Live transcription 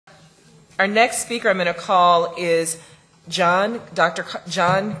Our next speaker I'm going to call is Dr.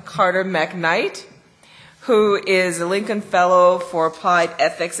 John Carter McKnight, who is a Lincoln Fellow for Applied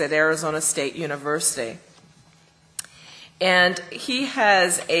Ethics at Arizona State University. And he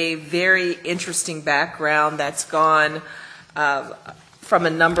has a very interesting background that's gone from a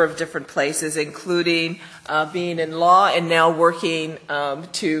number of different places, including being in law and now working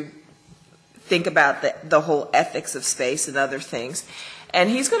to think about the whole ethics of space and other things. And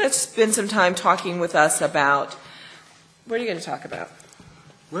he's going to spend some time talking with us about, what are you going to talk about?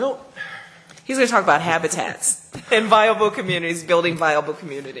 Well, he's going to talk about habitats and viable communities, building viable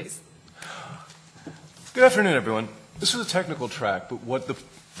communities. Good afternoon, everyone. This is a technical track, but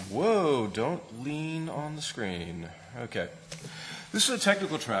whoa, don't lean on the screen. Okay. This is a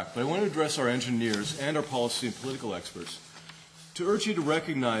technical track, but I want to address our engineers and our policy and political experts to urge you to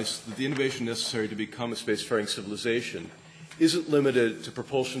recognize that the innovation necessary to become a spacefaring civilization isn't limited to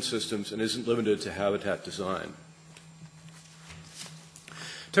propulsion systems and isn't limited to habitat design.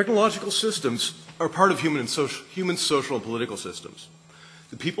 Technological systems are part of human social and political systems.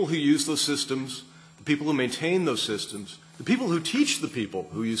 The people who use those systems, the people who maintain those systems, the people who teach the people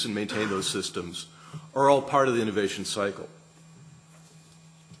who use and maintain those systems are all part of the innovation cycle.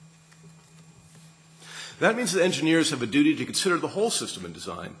 That means that engineers have a duty to consider the whole system in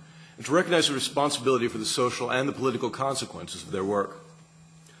design and to recognize the responsibility for the social and the political consequences of their work.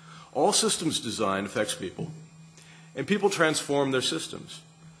 All systems design affects people, and people transform their systems.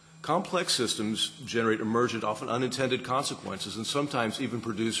 Complex systems generate emergent, often unintended consequences and sometimes even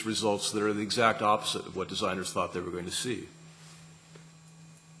produce results that are the exact opposite of what designers thought they were going to see.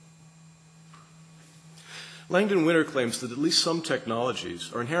 Langdon Winter claims that at least some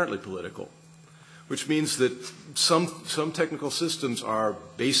technologies are inherently political, which means that some technical systems are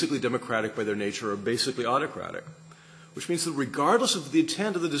basically democratic by their nature or basically autocratic, which means that regardless of the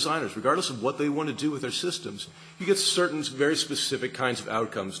intent of the designers, regardless of what they want to do with their systems, you get certain very specific kinds of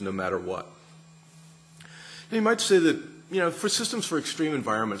outcomes no matter what. Now you might say that, for systems for extreme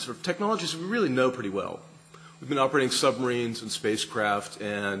environments, or technologies we really know pretty well. We've been operating submarines and spacecraft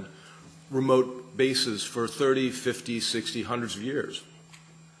and remote bases for 30, 50, 60, hundreds of years.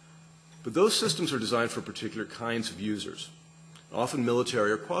 But those systems are designed for particular kinds of users, often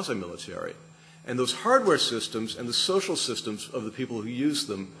military or quasi-military. And those hardware systems and the social systems of the people who use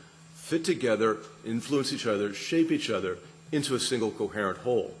them fit together, influence each other, shape each other into a single coherent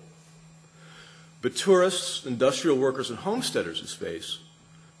whole. But tourists, industrial workers, and homesteaders in space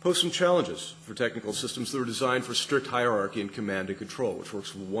pose some challenges for technical systems that are designed for strict hierarchy and command and control, which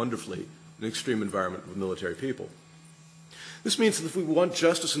works wonderfully in an extreme environment with military people. This means that if we want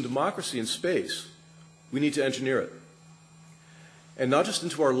justice and democracy in space, we need to engineer it. And not just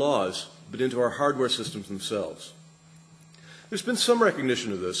into our laws, but into our hardware systems themselves. There's been some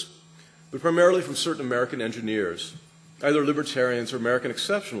recognition of this, but primarily from certain American engineers, either libertarians or American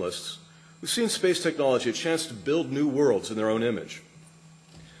exceptionalists, who've seen space technology a chance to build new worlds in their own image.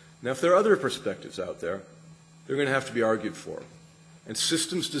 Now, if there are other perspectives out there, they're going to have to be argued for. And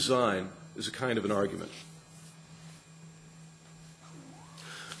systems design is a kind of an argument.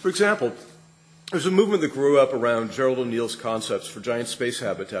 For example, there's a movement that grew up around Gerald O'Neill's concepts for giant space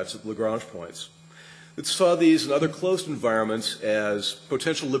habitats at Lagrange points that saw these and other closed environments as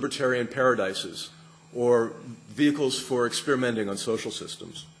potential libertarian paradises or vehicles for experimenting on social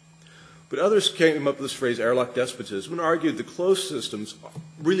systems. But others came up with this phrase, airlock despotism, and argued that closed systems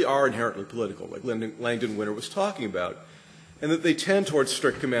really are inherently political, like Langdon Winter was talking about, and that they tend towards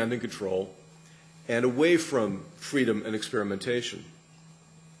strict command and control and away from freedom and experimentation.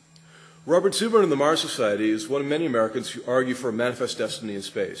 Robert Zubrin of the Mars Society is one of many Americans who argue for a manifest destiny in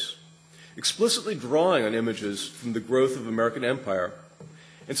space, explicitly drawing on images from the growth of American empire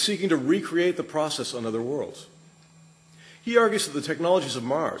and seeking to recreate the process on other worlds. He argues that the technologies of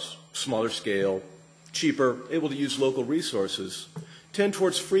Mars, smaller scale, cheaper, able to use local resources, tend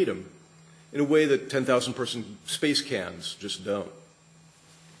towards freedom in a way that 10,000-person space cans just don't.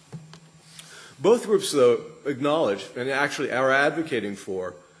 Both groups, though, acknowledge and actually are advocating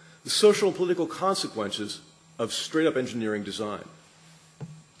for the social and political consequences of straight-up engineering design.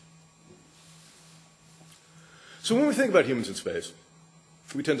 So when we think about humans in space,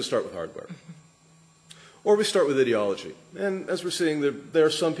 we tend to start with hardware. Or we start with ideology. And as we're seeing, there are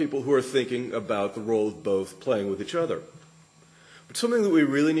some people who are thinking about the role of both playing with each other. But something that we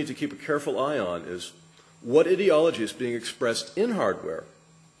really need to keep a careful eye on is what ideology is being expressed in hardware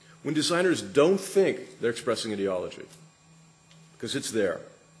when designers don't think they're expressing ideology, because it's there.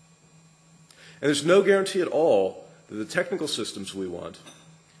 And there's no guarantee at all that the technical systems we want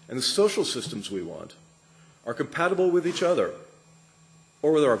and the social systems we want are compatible with each other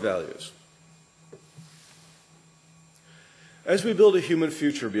or with our values. As we build a human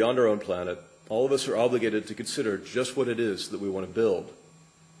future beyond our own planet, all of us are obligated to consider just what it is that we want to build,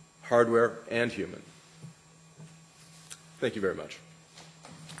 hardware and human. Thank you very much.